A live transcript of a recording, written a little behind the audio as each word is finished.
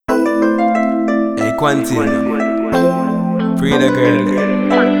continue. Free the girl.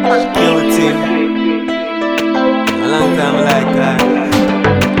 Cute. A long time I like that.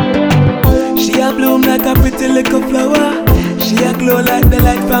 She a bloom like a pretty little flower. She a glow like the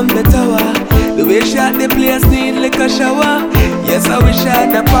light from the tower. The way she at the place need like a shower. Yes, I wish I had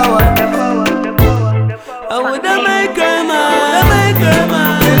the power. I woulda make her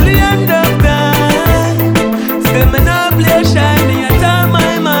mine, till the end of time. Say me no play shy, me a tell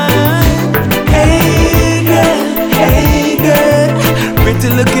my mind. Hey girl, pretty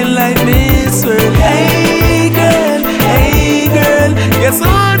looking like Miss World. Hey girl, yes I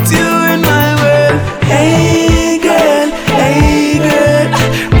want you in my world. Hey girl,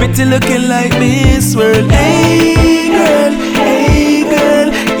 pretty looking like Miss World. Hey girl,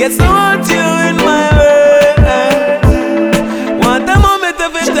 yes I want you in my world. Want a moment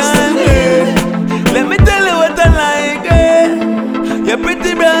of a time, girl. Let me tell you what I like, girl. Your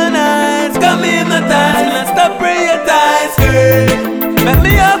pretty brown eyes got me hypnotized. Now stop prioritize, girl. Make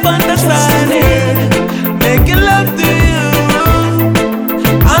me up on the side, girl. Making love to you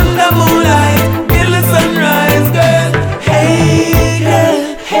under moonlight till the sunrise, girl. Hey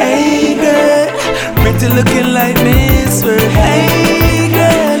girl, pretty looking like Miss World. Hey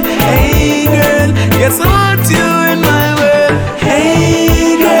girl, yes I want you in my world.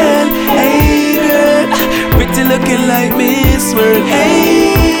 Hey girl, pretty looking like Miss World.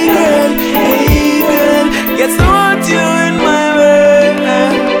 Hey girl, yes I want you in my world.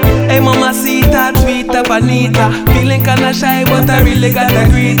 Hey mama, sita, tweeta, bonita. Feeling kinda shy, but I really gotta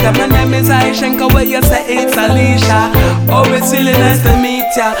greet ya. My name is I-Shenko, where you say it's Alicia. Always really nice to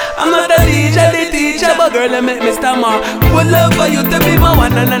meet ya. I'm not a DJ, the teacher, but girl, you make me stammer. Would love for you to be my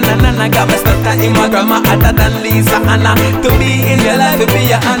one, na. Got me stutter in my grandma, other than Lisa, Anna. To be in your life, to be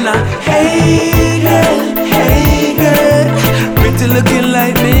your Anna. Hey girl, pretty looking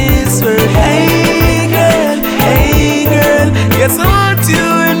like Miss World. Hey girl, yes I want you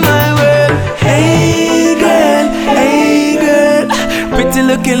in my world. Hey girl, pretty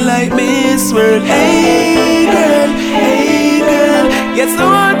looking like Miss World. Hey girl, yes I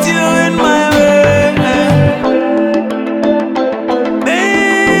want you in my world.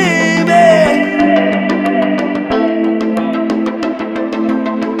 Baby,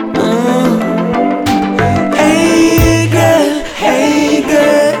 hey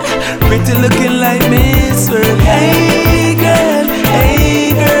girl, pretty looking like Miss World. Hey girl,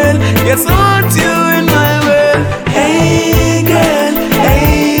 yes I want you in my world. Hey girl,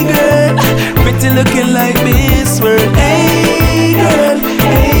 pretty looking like Miss World.